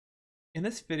In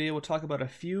this video, we'll talk about a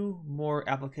few more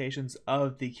applications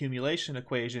of the accumulation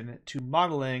equation to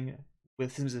modeling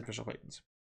with systems of differential equations.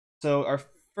 So our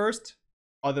first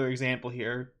other example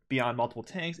here, beyond multiple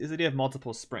tanks, is the idea of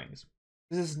multiple springs.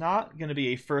 This is not going to be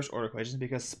a first order equation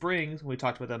because springs, when we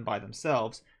talked about them by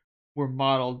themselves, were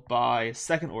modeled by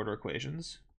second order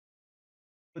equations.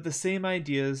 But the same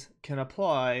ideas can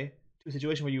apply to a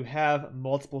situation where you have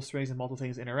multiple springs and multiple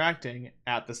things interacting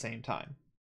at the same time.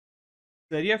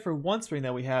 The idea for one spring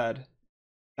that we had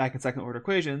back in second order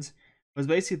equations was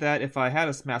basically that if I had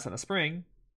a mass on a spring,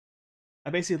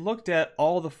 I basically looked at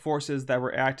all the forces that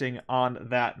were acting on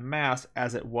that mass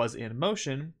as it was in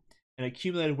motion and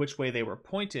accumulated which way they were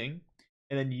pointing,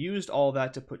 and then used all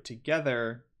that to put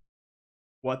together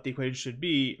what the equation should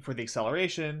be for the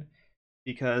acceleration,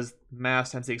 because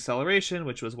mass times the acceleration,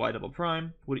 which was y double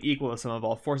prime, would equal the sum of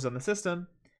all forces on the system.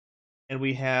 And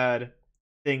we had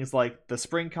things like the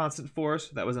spring constant force,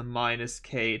 that was a minus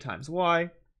k times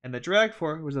y, and the drag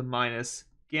force was a minus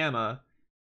gamma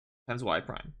times y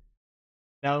prime.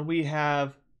 Now when we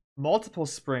have multiple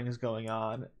springs going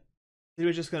on, it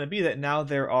was just going to be that now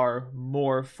there are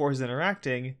more forces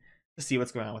interacting to see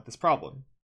what's going on with this problem.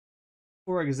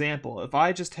 For example, if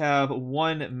I just have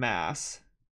one mass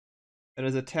that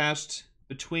is attached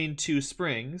between two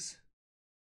springs,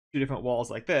 two different walls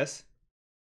like this,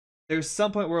 there's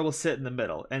some point where it will sit in the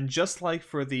middle. And just like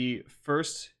for the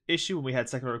first issue when we had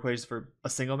second order equations for a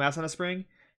single mass on a spring,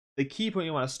 the key point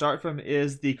you want to start from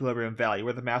is the equilibrium value,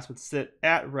 where the mass would sit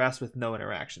at rest with no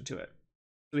interaction to it.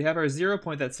 So we have our 0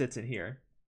 point that sits in here.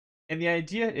 And the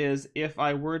idea is if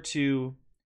I were to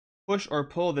push or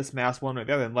pull this mass one way or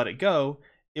the other and let it go,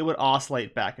 it would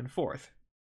oscillate back and forth.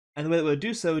 And the way it would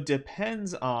do so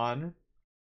depends on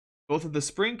both of the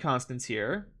spring constants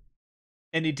here,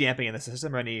 any damping in the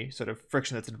system or any sort of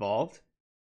friction that's involved,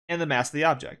 and the mass of the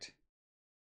object.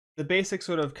 The basic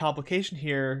sort of complication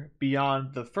here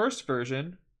beyond the first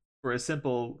version for a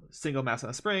simple single mass on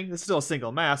a spring, this is still a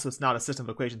single mass, so it's not a system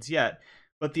of equations yet,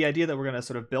 but the idea that we're going to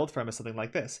sort of build from is something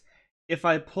like this. If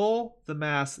I pull the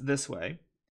mass this way,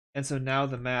 and so now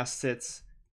the mass sits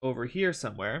over here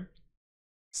somewhere,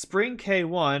 spring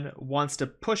K1 wants to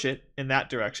push it in that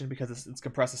direction because it's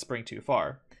compressed the spring too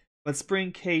far. But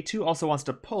spring K2 also wants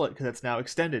to pull it because it's now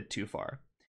extended too far.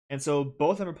 And so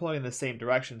both of them are pulling in the same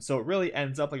direction. So it really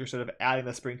ends up like you're sort of adding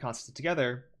the spring constants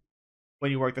together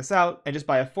when you work this out. And just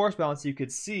by a force balance, you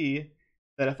could see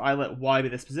that if I let y be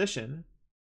this position,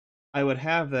 I would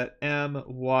have that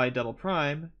my double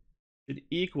prime should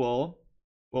equal,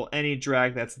 well, any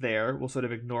drag that's there. We'll sort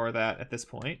of ignore that at this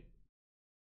point.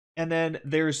 And then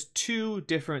there's two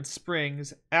different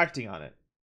springs acting on it.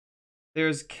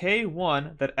 There's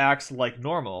K1 that acts like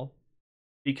normal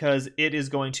because it is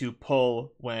going to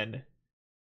pull when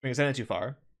spring is extended too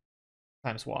far,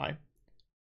 times y.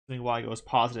 Assuming y goes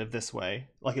positive this way,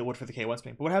 like it would for the K1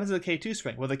 spring. But what happens to the K2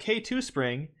 spring? Well, the K2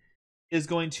 spring is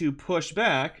going to push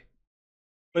back,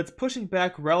 but it's pushing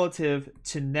back relative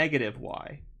to negative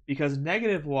y, because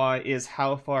negative y is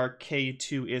how far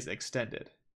K2 is extended.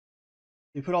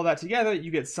 You put all that together,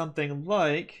 you get something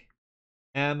like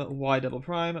my double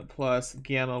prime plus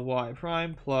gamma y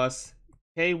prime plus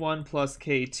k1 plus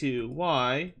k2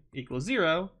 y equals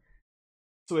 0.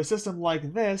 So a system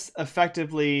like this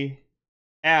effectively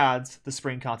adds the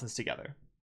spring constants together.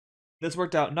 This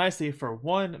worked out nicely for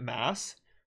one mass,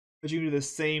 but you can do the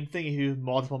same thing if you have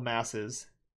multiple masses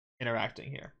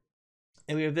interacting here.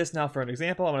 And we have this now for an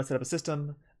example. I'm going to set up a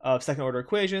system of second order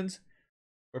equations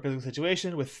for a physical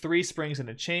situation with 3 springs in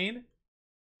a chain.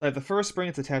 I have the first spring,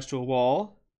 it's attached to a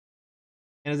wall,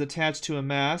 and is attached to a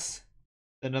mass,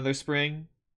 another spring,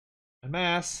 a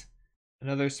mass,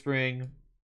 another spring,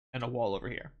 and a wall over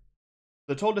here.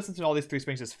 The total distance in all these 3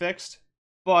 springs is fixed,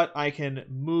 but I can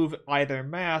move either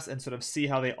mass and sort of see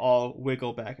how they all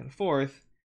wiggle back and forth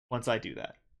once I do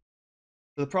that.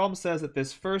 So the problem says that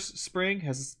this first spring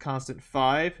has a constant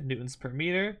 5 newtons per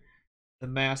meter. The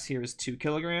mass here is 2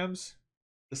 kilograms.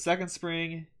 The second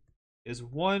spring is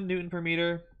 1 newton per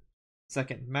meter.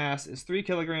 Second mass is 3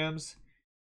 kilograms.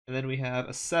 And then we have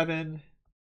a 7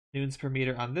 newtons per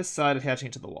meter on this side attaching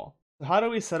it to the wall. So how do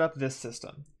we set up this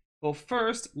system? Well,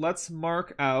 first, let's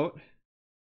mark out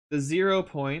the 0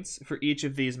 points for each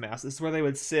of these masses. This is where they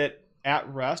would sit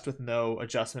at rest with no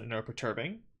adjustment and no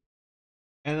perturbing.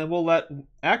 And then we'll let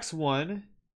x1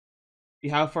 be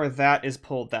how far that is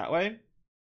pulled that way,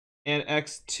 and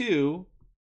x2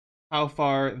 how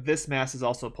far this mass is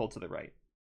also pulled to the right.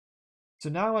 So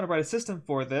now I want to write a system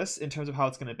for this in terms of how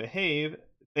it's going to behave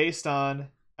based on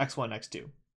x1 and x2.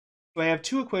 So I have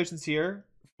 2 equations here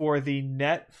for the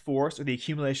net force or the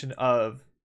accumulation of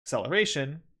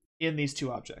acceleration in these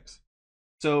 2 objects.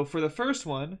 So for the first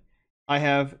one, I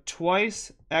have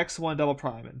twice x1 double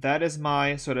prime. That is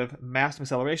my sort of maximum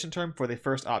acceleration term for the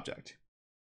first object.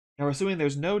 Now we're assuming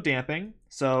there's no damping,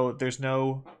 so there's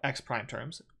no x prime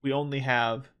terms. We only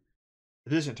have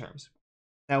the position terms.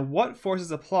 Now what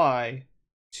forces apply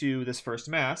to this first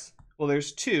mass? Well,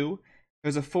 there's two.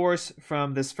 There's a force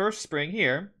from this first spring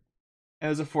here, and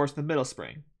there's a force from the middle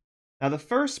spring. Now the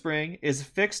first spring is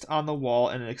fixed on the wall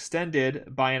and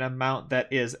extended by an amount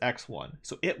that is x1.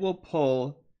 So it will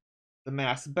pull the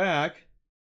mass back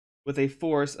with a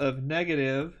force of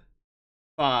negative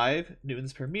 5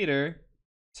 newtons per meter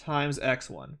times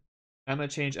x1. I'm going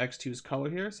to change x2's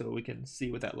color here so we can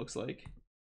see what that looks like.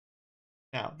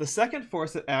 Now, the second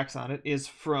force that acts on it is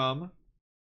from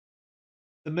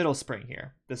the middle spring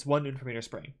here, this 1 newton per meter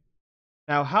spring.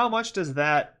 Now, how much does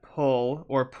that pull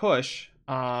or push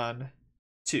on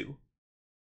 2?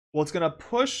 Well, it's going to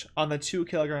push on the 2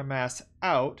 kilogram mass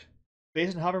out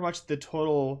based on however much the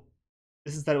total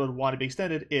distance that it would want to be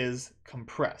extended is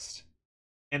compressed.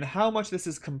 And how much this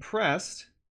is compressed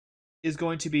is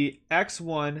going to be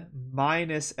x1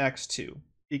 minus x2,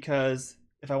 because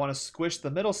if I want to squish the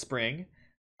middle spring,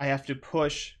 I have to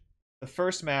push the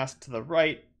first mass to the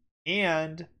right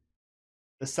and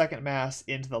the second mass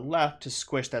into the left to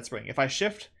squish that spring. If I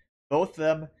shift both of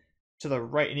them to the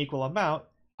right in equal amount,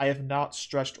 I have not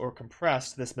stretched or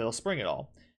compressed this middle spring at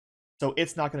all. So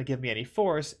it's not going to give me any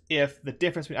force if the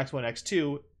difference between x1 and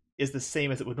x2 is the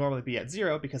same as it would normally be at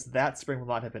 0, because that spring will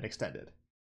not have been extended.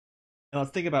 Now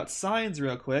let's think about signs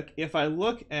real quick. If I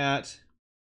look at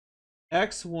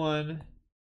x1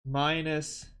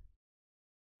 minus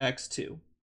x2,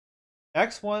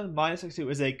 x1 minus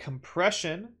x2 is a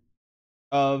compression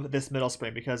of this middle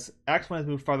spring, because x1 has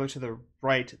moved farther to the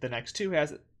right than x2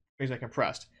 has. Springs are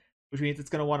compressed, which means it's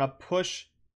going to want to push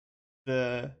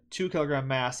the 2 kilogram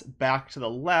mass back to the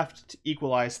left to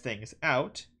equalize things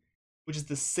out, which is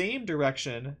the same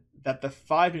direction that the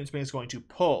 5 newton spring is going to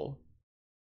pull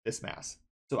this mass.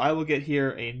 So I will get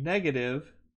here a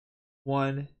negative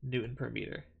 1 newton per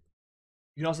meter.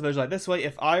 You can also visualize this way.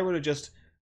 If I were to just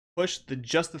push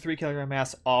just the 3 kilogram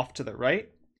mass off to the right,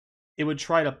 it would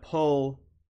try to pull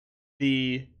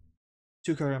the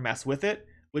 2 kilogram mass with it,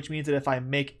 which means that if I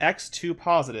make x2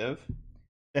 positive,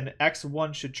 then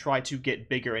x1 should try to get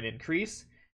bigger and increase,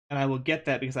 and I will get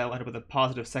that because I will end up with a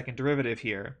positive second derivative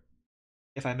here.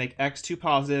 If I make x2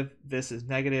 positive, this is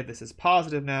negative, this is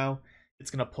positive now, it's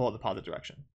going to pull in the positive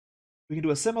direction. We can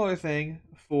do a similar thing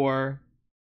for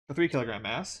the 3 kilogram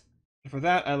mass. And for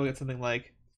that, I will get something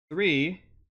like 3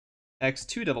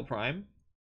 x2 double prime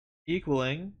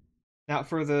equaling, now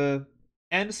for the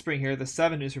end spring here, the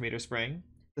 7 newtons per meter spring,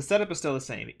 the setup is still the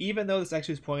same. Even though this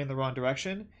x2 is pointing in the wrong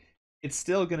direction, it's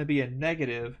still going to be a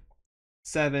negative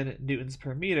 7 newtons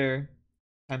per meter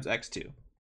times x2.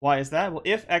 Why is that? Well,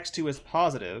 if x2 is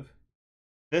positive,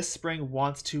 this spring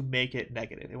wants to make it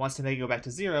negative. It wants to make it go back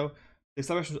to 0. The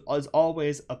acceleration is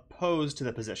always opposed to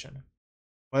the position.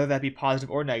 Whether that be positive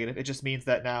or negative, it just means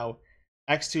that now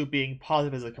x2 being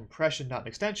positive is a compression, not an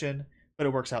extension, but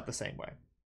it works out the same way.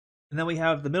 And then we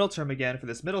have the middle term again for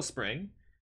this middle spring,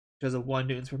 which has a 1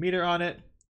 newtons per meter on it.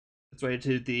 It's related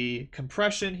to the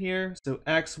compression here. So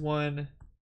x1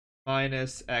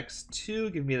 minus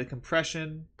x2 give me the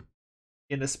compression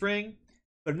in the spring.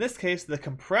 But in this case, the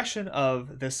compression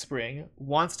of this spring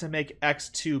wants to make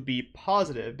x2 be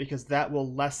positive because that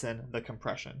will lessen the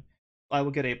compression. I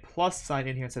will get a plus sign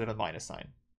in here instead of a minus sign.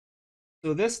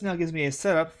 So this now gives me a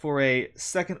setup for a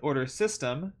second order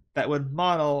system that would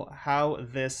model how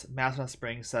this mass on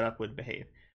spring setup would behave.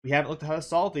 We haven't looked at how to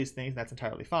solve these things, and that's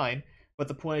entirely fine. But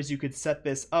the point is you could set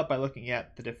this up by looking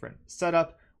at the different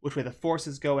setup, which way the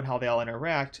forces go and how they all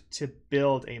interact to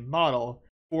build a model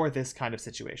for this kind of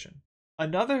situation.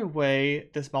 Another way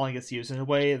this modeling gets used in a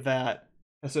way that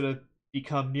has sort of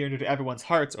become near and dear to everyone's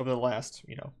hearts over the last,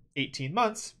 18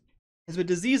 months has been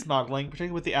disease modeling,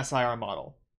 particularly with the SIR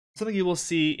model. Something you will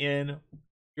see in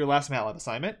your last MATLAB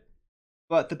assignment.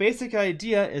 But the basic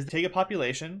idea is to take a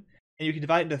population and you can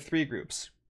divide it into 3 groups.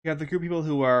 You have the group of people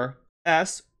who are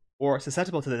S, or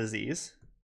susceptible to the disease.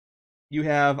 You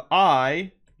have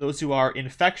I, those who are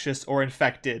infectious or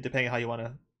infected, depending on how you want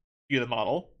to view the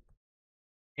model.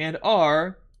 And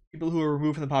R, people who are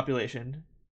removed from the population.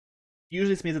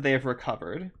 Usually this means that they have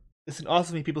recovered. This can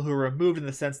also mean people who are removed in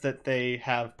the sense that they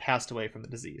have passed away from the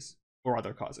disease or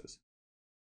other causes.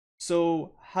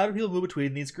 So how do people move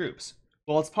between these groups?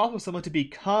 Well, it's possible for someone to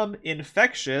become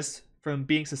infectious from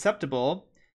being susceptible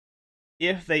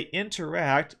if they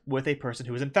interact with a person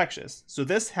who is infectious. So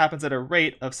this happens at a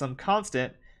rate of some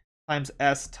constant times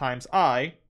S times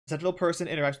I. susceptible person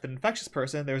interacts with an infectious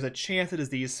person, there's a chance the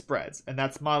disease spreads, and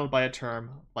that's modeled by a term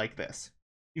like this.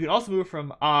 You can also move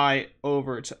from I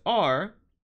over to R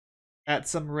at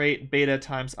some rate beta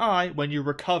times I when you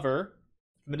recover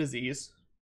from the disease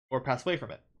or pass away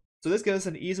from it. So this gives us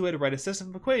an easy way to write a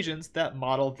system of equations that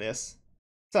model this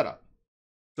setup.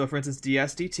 So for instance,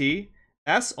 ds dt,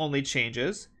 s only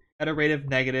changes at a rate of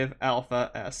negative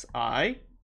alpha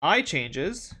si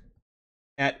changes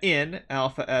at in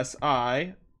alpha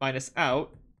si minus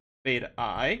out beta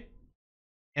I,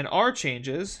 and R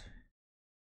changes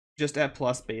just at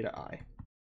plus beta I.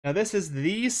 Now this is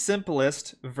the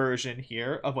simplest version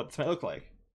here of what this might look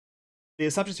like. The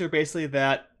assumptions here are basically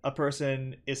that a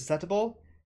person is susceptible,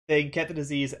 they get the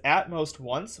disease at most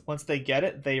once. Once they get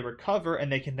it, they recover,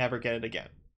 and they can never get it again.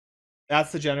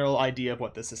 That's the general idea of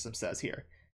what the system says here.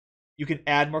 You can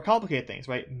add more complicated things,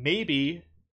 right? Maybe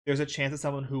there's a chance that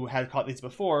someone who had caught these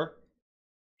before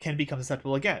can become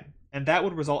susceptible again. And that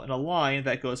would result in a line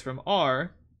that goes from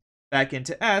R back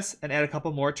into S and add a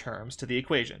couple more terms to the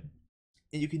equation.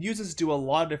 And you can use this to do a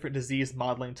lot of different disease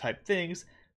modeling type things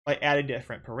by adding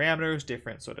different parameters,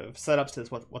 different sort of setups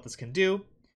to what this can do.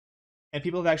 And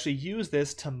people have actually used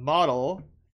this to model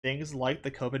things like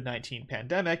the COVID-19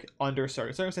 pandemic under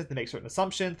certain circumstances. They make certain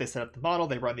assumptions, they set up the model,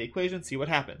 they run the equation, see what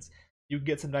happens. You can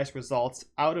get some nice results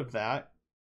out of that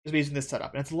just by using this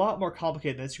setup. And it's a lot more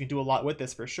complicated than this. You can do a lot with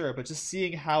this for sure, but just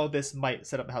seeing how this might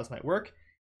set up and how this might work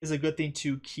is a good thing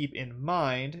to keep in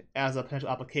mind as a potential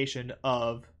application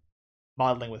of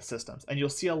modeling with systems. And you'll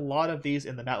see a lot of these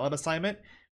in the MATLAB assignment.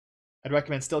 I'd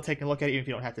recommend still taking a look at it even if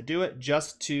you don't have to do it,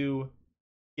 just to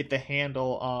get the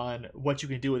handle on what you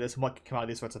can do with this and what can come out of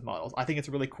these sorts of models. I think it's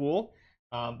really cool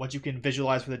what you can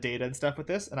visualize for the data and stuff with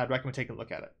this, and I'd recommend taking a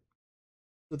look at it.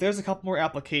 So there's a couple more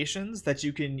applications that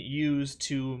you can use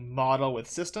to model with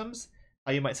systems,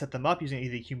 how you might set them up using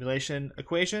the accumulation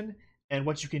equation, and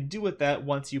what you can do with that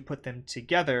once you put them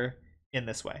together in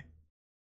this way.